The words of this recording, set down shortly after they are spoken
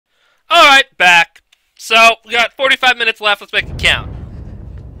Alright, back. So, we got 45 minutes left. Let's make it count.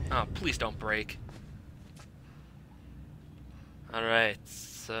 Oh, please don't break. Alright,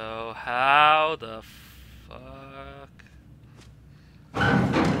 so how the fuck...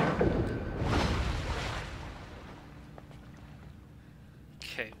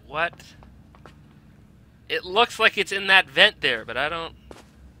 Okay, what? It looks like it's in that vent there, but I don't...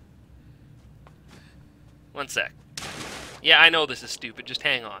 One sec. Yeah, I know this is stupid. Just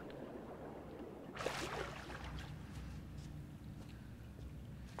hang on.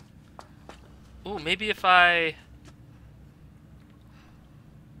 Ooh, maybe if I...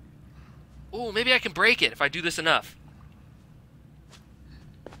 Ooh, maybe I can break it if I do this enough.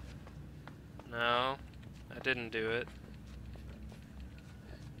 No, I didn't do it.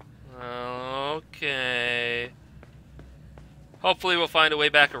 Okay. Hopefully we'll find a way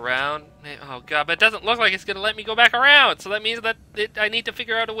back around. Oh god, but it doesn't look like it's gonna let me go back around, so that means that I need to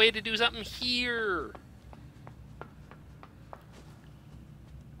figure out a way to do something here.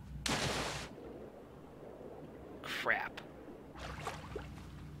 Crap.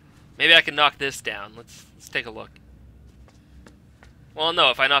 Maybe I can knock this down. Let's take a look. Well, no,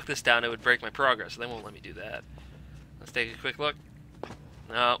 if I knock this down, it would break my progress, so they won't let me do that. Let's take a quick look.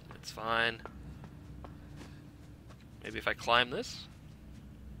 No, it's fine. Maybe if I climb this?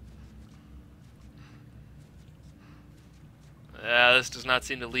 This does not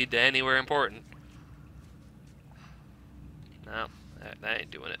seem to lead to anywhere important. No, that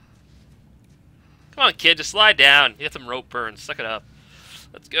ain't doing it. Come on, kid, just slide down. You got some rope burns. Suck it up.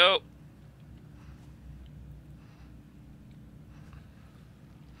 Let's go.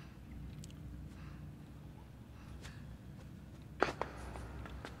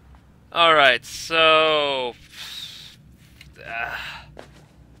 Alright, so...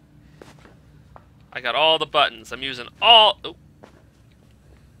 I got all the buttons. I'm using all... Oh.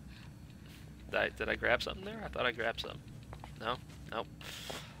 Did I grab something there? I thought I grabbed something. No? Nope.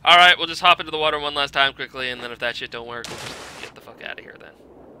 Alright, we'll just hop into the water one last time quickly, and then if that shit don't work, we'll just get the fuck out of here then.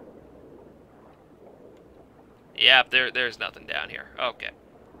 Yep, there's nothing down here. Okay.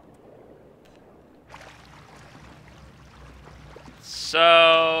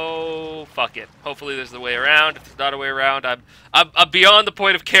 So fuck it. Hopefully there's the way around. If there's not a way around, I'm beyond the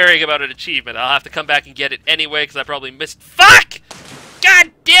point of caring about an achievement. I'll have to come back and get it anyway because I probably missed. Fuck!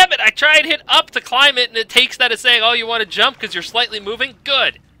 God damn it! I try and hit up to climb it, and it takes that as saying, "Oh, you want to jump because you're slightly moving."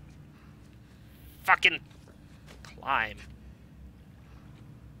 Good. Fucking climb.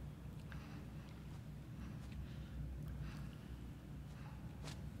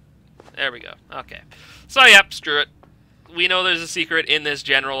 There we go. Okay. So yep, screw it. We know there's a secret in this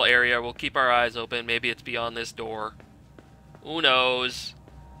general area. We'll keep our eyes open. Maybe it's beyond this door. Who knows?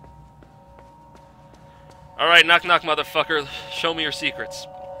 Alright, knock knock, motherfucker. Show me your secrets.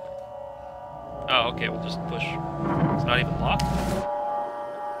 Oh, okay, we'll just push. It's not even locked?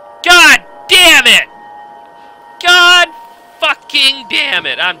 God damn it! God fucking damn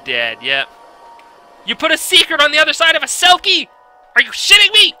it. I'm dead, yep. You put a secret on the other side of a Selkie? Are you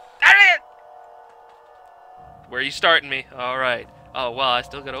shitting me? Where are you starting me? Alright. Oh, well, I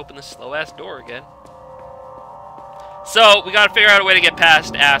still gotta open this slow-ass door again. So, we gotta figure out a way to get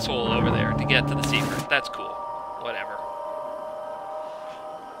past asshole over there to get to the secret. That's cool. Whatever.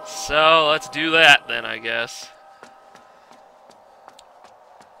 So, let's do that then, I guess.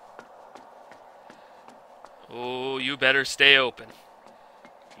 Oh, you better stay open.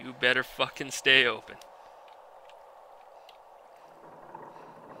 You better fucking stay open.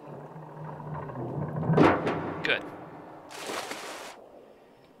 Good.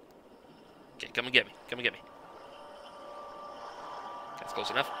 Okay, come and get me. Come and get me. That's close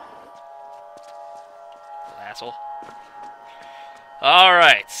enough. Little asshole.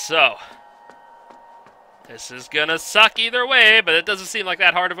 Alright, so. This is gonna suck either way, but it doesn't seem like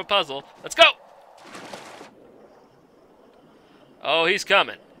that hard of a puzzle. Let's go! Oh, he's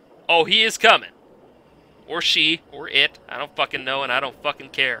coming. Oh, he is coming. Or she, or it. I don't fucking know, and I don't fucking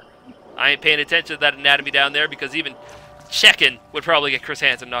care. I ain't paying attention to that anatomy down there because even checking would probably get Chris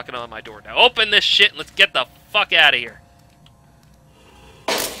Hansen knocking on my door. Now open this shit and let's get the fuck out of here.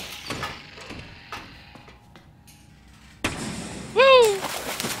 Woo!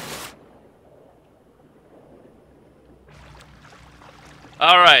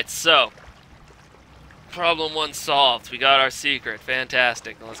 Alright, so. Problem 1 solved. We got our secret.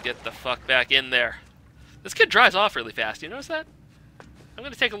 Fantastic. Now let's get the fuck back in there. This kid dries off really fast. You notice that? I'm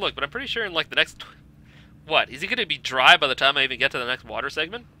going to take a look, but I'm pretty sure in like the next... What? Is he going to be dry by the time I even get to the next water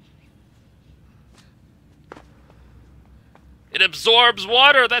segment? It absorbs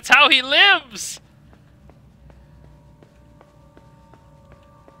water! That's how he lives!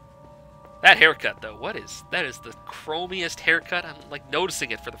 That haircut, though, that is the chromiest haircut. I'm, like,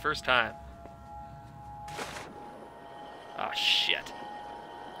 noticing it for the first time. Oh, shit.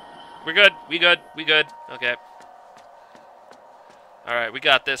 We're good. We good. We good. Okay. Alright, we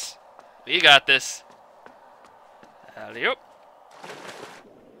got this. We got this. Alley-oop.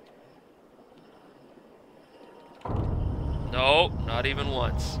 No, not even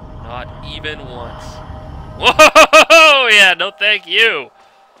once. Not even once. Whoa! Yeah, no thank you.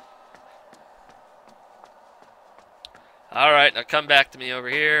 Alright, now come back to me over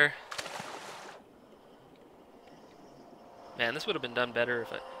here. Man, this would have been done better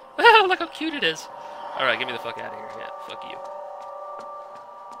if I... Oh, look how cute it is. Alright, get me the fuck out of here. Yeah, fuck you.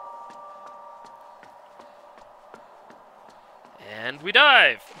 And we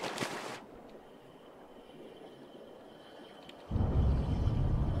dive!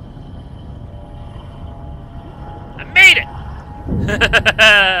 I made it!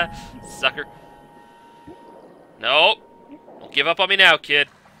 Sucker. Nope. Don't give up on me now, kid.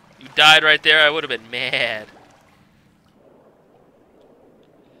 You died right there, I would have been mad.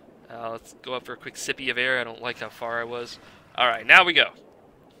 Let's go up for a quick sippy of air. I don't like how far I was. Alright, now we go.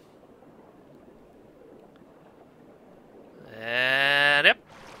 And yep.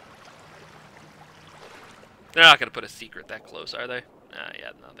 They're not going to put a secret that close, are they?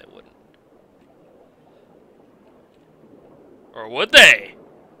 Yeah, no, they wouldn't. Or would they?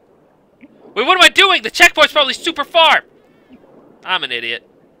 Wait, what am I doing? The checkpoint's probably super far. I'm an idiot.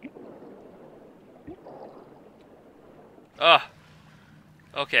 Ugh.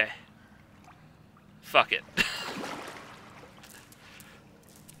 Okay. Fuck it.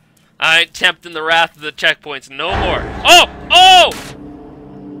 I ain't tempting the wrath of the checkpoints no more. Oh! Oh!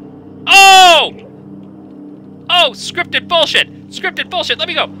 Oh! Oh! Scripted bullshit! Scripted bullshit! Let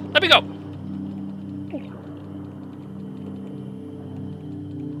me go! Let me go!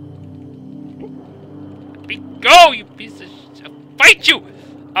 Let me go, you piece of shit! I'll fight you!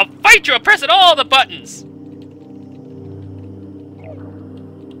 I'll fight you! I'm pressing all the buttons!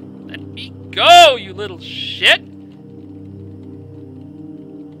 Let me go, you little shit!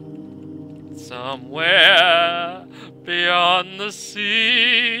 Somewhere beyond the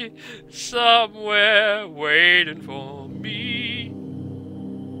sea, somewhere waiting for me.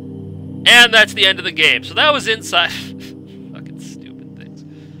 And that's the end of the game. So that was inside. Fucking stupid things.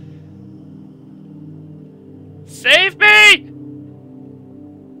 Save me!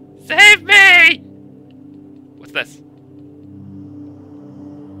 Save me! What's this?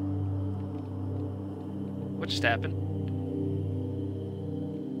 What just happened?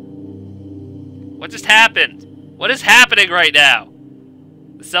 What just happened? What is happening right now?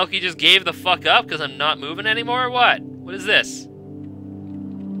 The Selkie just gave the fuck up because I'm not moving anymore or what? What is this?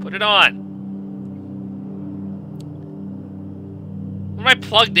 Put it on. What am I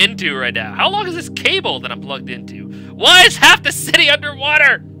plugged into right now? How long is this cable that I'm plugged into? Why is half the city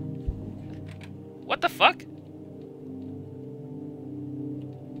underwater? What the fuck?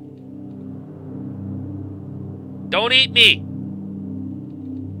 Don't eat me.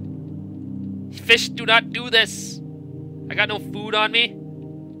 Fish do not do this. I got no food on me.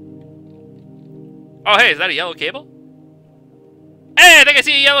 Oh, hey, is that a yellow cable? Hey, I think I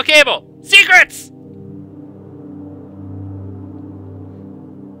see a yellow cable. Secrets!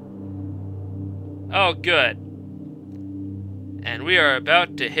 Oh, good. And we are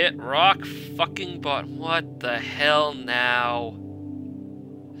about to hit rock fucking bottom. What the hell now?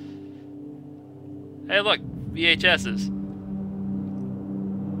 Hey, look. VHS's.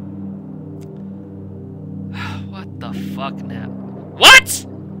 What the fuck now? What?!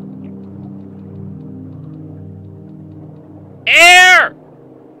 Air!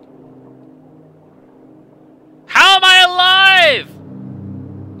 How am I alive?!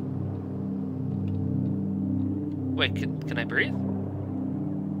 Wait, can I breathe?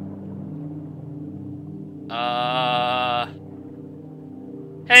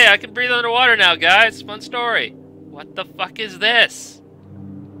 Hey, I can breathe underwater now, guys. Fun story. What the fuck is this?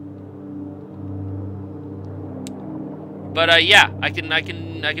 But yeah, I can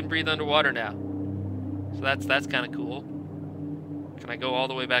breathe underwater now. So that's kind of cool. Can I go all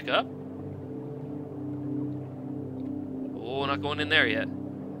the way back up? Oh, not going in there yet.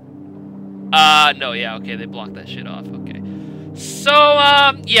 No, yeah, okay, they blocked that shit off. Okay. So,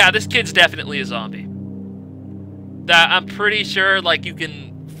 yeah, this kid's definitely a zombie. I'm pretty sure, like, you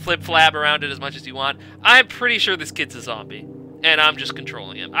can flip-flab around it as much as you want. I'm pretty sure this kid's a zombie. And I'm just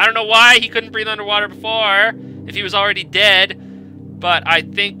controlling him. I don't know why he couldn't breathe underwater before, if he was already dead. But I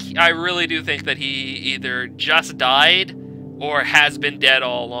really do think that he either just died or has been dead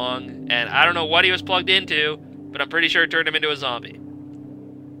all along. And I don't know what he was plugged into, but I'm pretty sure it turned him into a zombie.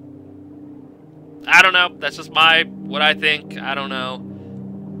 I don't know. That's just what I think. I don't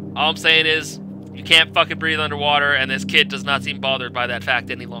know. All I'm saying is, you can't fucking breathe underwater, and this kid does not seem bothered by that fact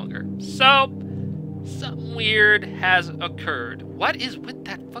any longer. So, something weird has occurred. What is with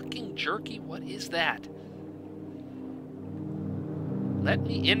that fucking jerky? What is that? Let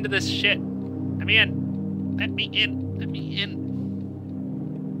me into this shit. Let me in. Let me in. Let me in.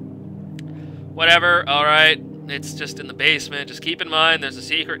 Whatever. Alright. It's just in the basement. Just keep in mind there's a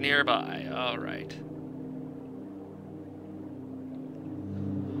secret nearby. Alright.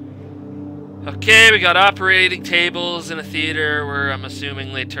 Okay, we got operating tables in a theater where I'm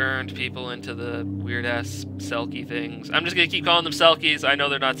assuming they turned people into the weird-ass Selkie things. I'm just gonna keep calling them Selkies. I know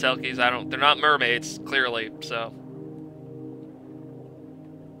they're not Selkies. They're not mermaids, clearly, so.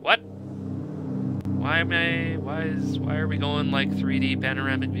 What? Why are we going like 3D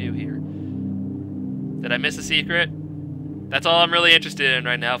panoramic view here? Did I miss a secret? That's all I'm really interested in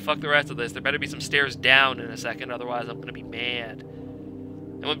right now. Fuck the rest of this. There better be some stairs down in a second, otherwise I'm gonna be mad.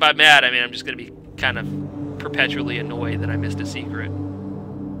 And by mad, I mean I'm just gonna be kind of perpetually annoyed that I missed a secret.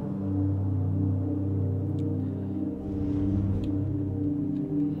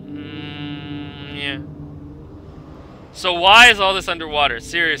 Yeah. So why is all this underwater?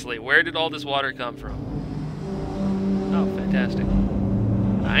 Seriously, where did all this water come from? Oh, fantastic.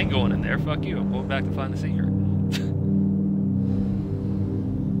 I ain't going in there. Fuck you. I'm going back to find the secret.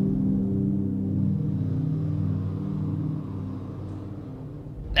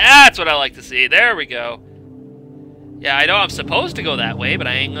 That's what I like to see. There we go. Yeah, I know I'm supposed to go that way, but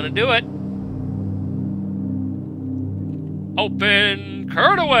I ain't gonna do it. Open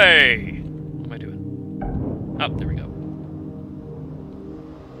Cutaway! What am I doing? Oh, there we go.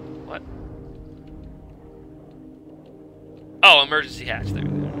 What? Oh, emergency hatch. There we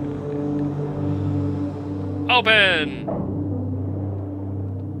go. Open!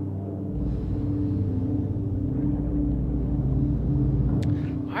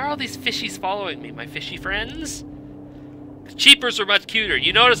 Why are all these fishies following me? My fishy friends? Cheapers are much cuter.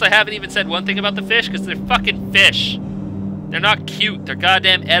 You notice I haven't even said one thing about the fish because they're fucking fish. They're not cute. They're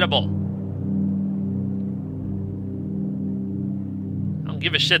goddamn edible. I don't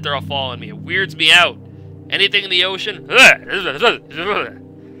give a shit they're all following me. It weirds me out. Anything in the ocean?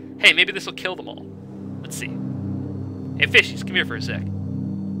 Hey, maybe this will kill them all. Let's see. Hey, fishies, come here for a sec.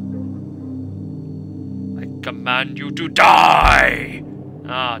 I command you to die!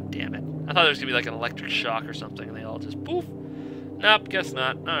 Ah, oh, damn it. I thought there was gonna be like an electric shock or something, and they all just poof. Nope, guess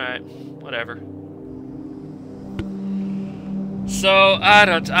not. Alright, whatever. So, I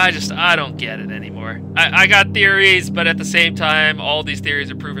don't get it anymore. I got theories, but at the same time, all these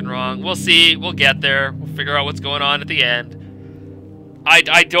theories are proven wrong. We'll see, we'll get there. We'll figure out what's going on at the end.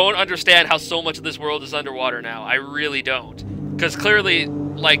 I don't understand how so much of this world is underwater now. I really don't. Because clearly,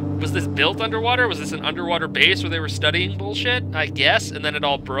 like, was this built underwater? Was this an underwater base where they were studying bullshit? I guess, and then it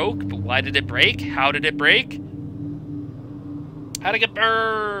all broke. But why did it break? How did it break? How'd it get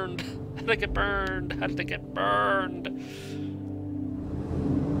burned? How'd it get burned? How did it get burned?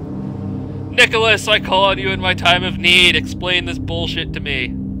 Nicholas, I call on you in my time of need. Explain this bullshit to me.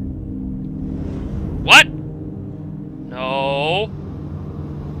 What? No.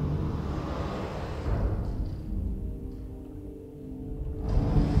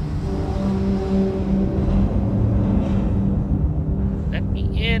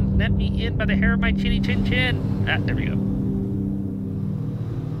 Let me in by the hair of my chinny chin chin. Ah, there we go.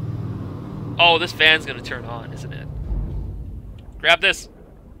 Oh, this fan's gonna turn on, isn't it? Grab this.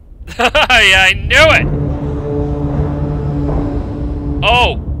 Yeah, I knew it!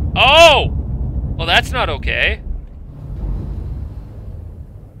 Oh! Oh! Well, that's not okay.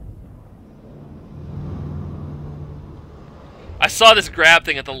 I saw this grab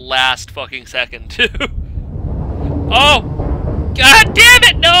thing at the last fucking second, too. Oh! God damn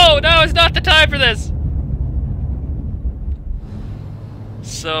it! No! No, it's not the time for this!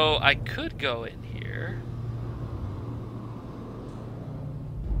 So, I could go in here.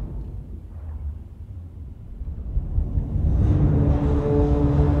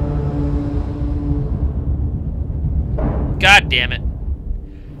 God damn it.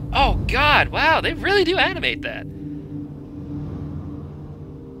 Oh, God! Wow, they really do animate that.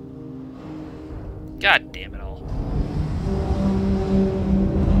 God damn it all.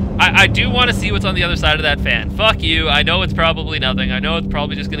 I do want to see what's on the other side of that fan. Fuck you. I know it's probably nothing. I know it's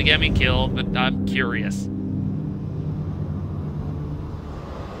probably just going to get me killed, but I'm curious.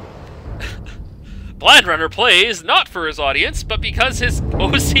 Blind Runner plays not for his audience, but because his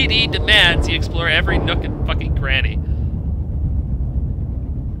OCD demands he explore every nook and fucking cranny.